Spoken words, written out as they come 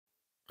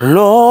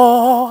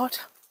Lord,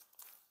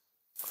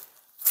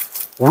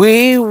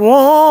 we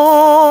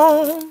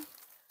want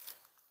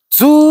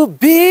to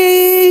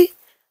be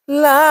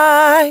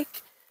like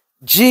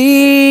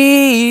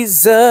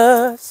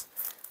Jesus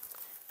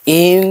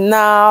in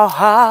our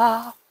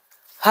heart.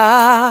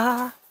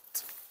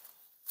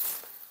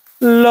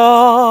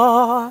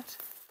 Lord,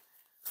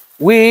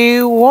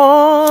 we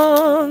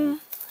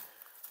want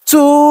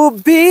to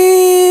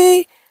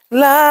be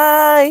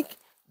like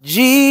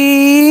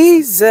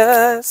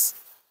Jesus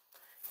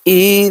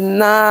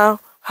in our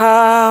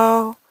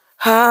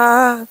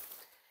heart.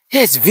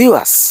 Yes,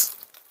 viewers.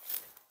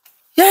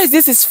 Yes,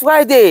 this is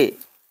Friday.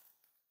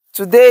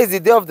 Today is the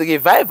day of the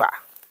revival.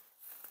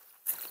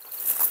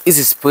 This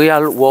is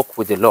prayer walk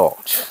with the Lord.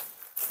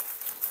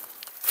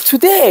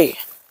 Today,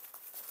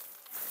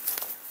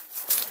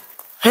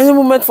 any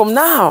moment from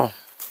now,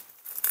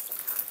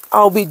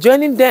 I'll be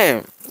joining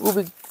them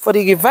for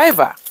the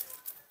revival.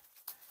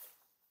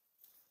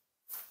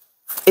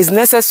 It's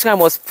necessary I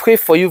must pray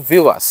for you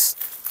viewers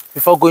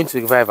before going to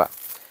the revival.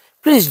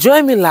 Please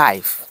join me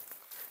live,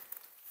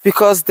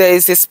 because there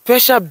is a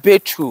special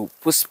breakthrough,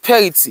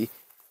 prosperity,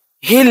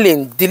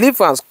 healing,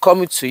 deliverance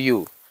coming to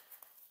you.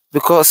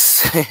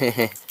 Because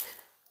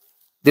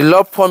the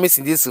Lord promised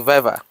in this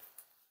revival,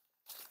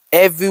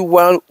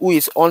 everyone who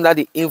is under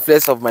the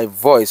influence of my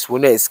voice will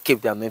not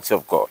escape the anointing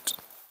of God.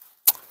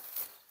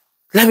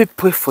 Let me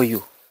pray for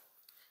you.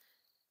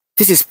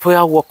 This is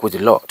prayer walk with the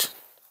Lord.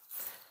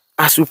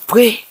 As we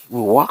pray,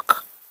 we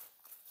walk.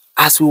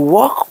 As we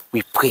walk,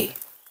 we pray.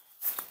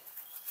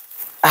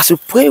 As we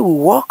pray, we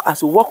walk.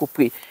 As we walk, we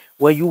pray.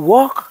 When you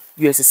walk,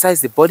 you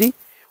exercise the body.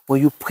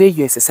 When you pray,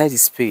 you exercise the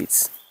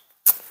spirit.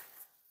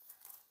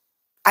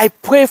 I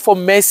pray for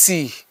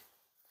mercy.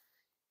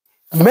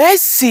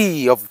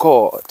 Mercy of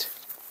God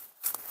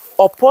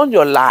upon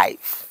your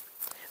life.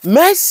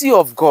 Mercy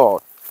of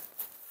God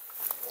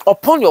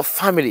upon your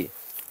family.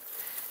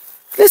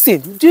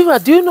 Listen, do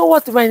you know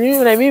what I mean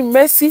when I mean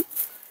mercy?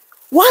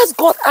 Once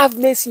God have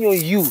mercy on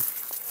you,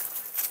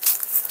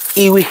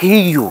 He will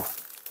heal you.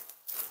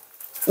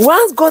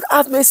 Once God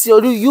have mercy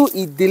on you,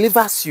 He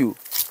delivers you.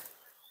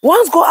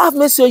 Once God have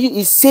mercy on you,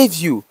 He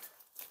saves you.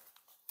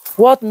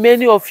 What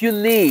many of you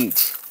need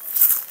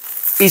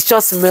is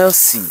just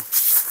mercy.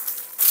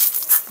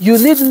 You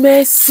need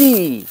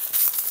mercy.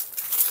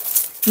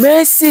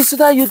 Mercy so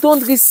that you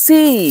don't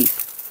receive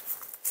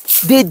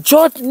the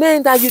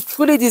judgment that you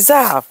truly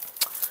deserve.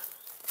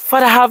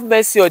 Father, have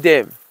mercy on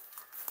them.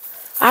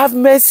 Have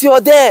mercy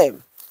on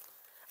them.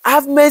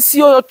 Have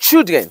mercy on your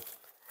children.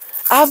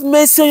 Have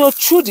mercy on your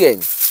children.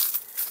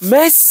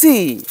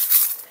 Mercy.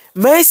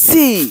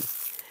 Mercy.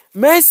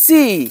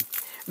 Mercy.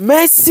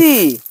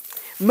 Mercy.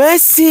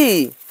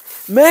 Mercy.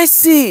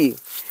 Mercy.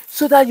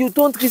 So that you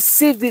don't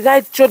receive the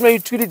right judgment you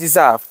truly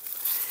deserve.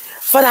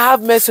 Father,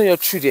 have mercy on your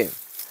children.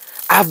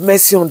 Have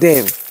mercy on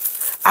them.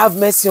 Have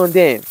mercy on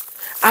them.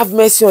 Have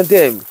mercy on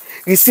them.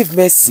 Receive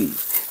mercy.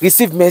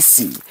 Receive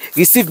mercy.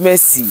 Receive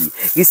mercy.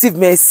 Receive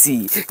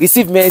mercy.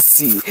 Receive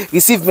mercy.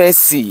 Receive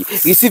mercy.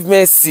 Receive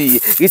mercy.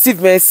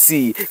 Receive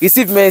mercy.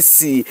 Receive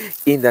mercy.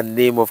 In the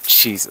name of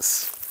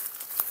Jesus.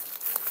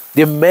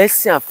 The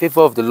mercy and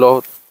favor of the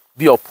Lord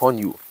be upon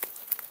you.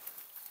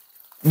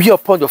 Be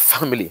upon your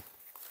family.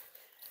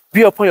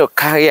 Be upon your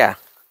career.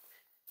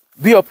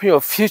 Be upon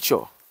your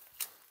future.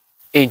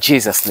 In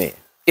Jesus' name.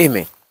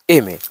 Amen.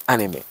 Amen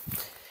and amen.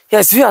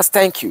 Yes, viewers,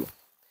 thank you.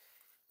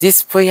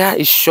 This prayer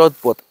is short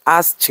but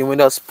has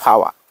tremendous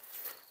power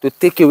to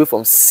take you away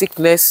from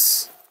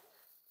sickness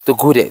to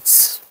good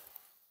health,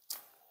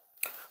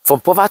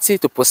 from poverty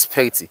to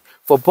prosperity,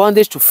 from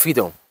bondage to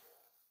freedom.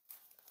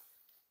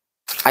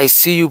 I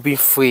see you being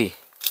free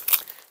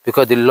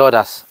because the Lord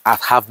has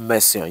have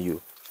mercy on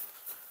you.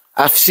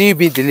 I see you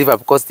being delivered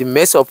because the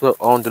mercy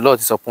on the Lord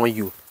is upon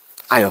you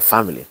and your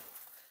family.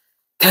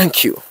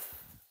 Thank you.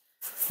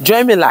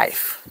 Join me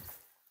live.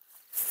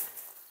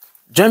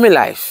 Join me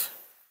live.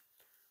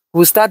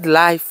 We'll start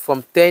live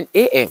from 10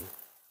 a.m.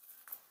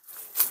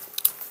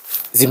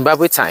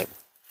 Zimbabwe time,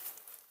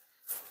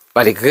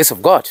 by the grace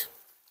of God.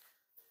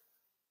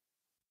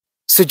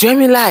 So join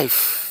me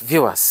live,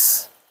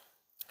 viewers,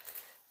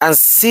 and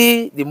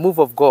see the move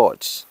of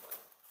God.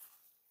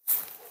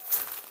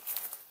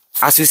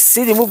 As you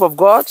see the move of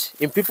God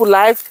in people's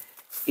life,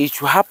 it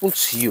will happen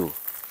to you.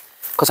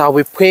 Because I'll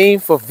be praying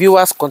for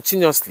viewers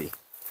continuously.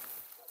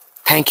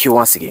 Thank you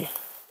once again.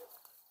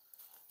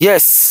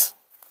 Yes.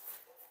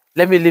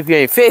 Let me leave you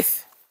in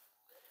faith,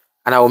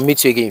 and I will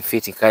meet you again in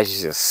faith in Christ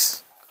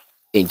Jesus.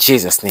 In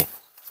Jesus' name.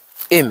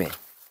 Amen.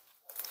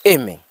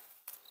 Amen.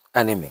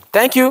 And amen.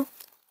 Thank you.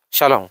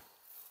 Shalom.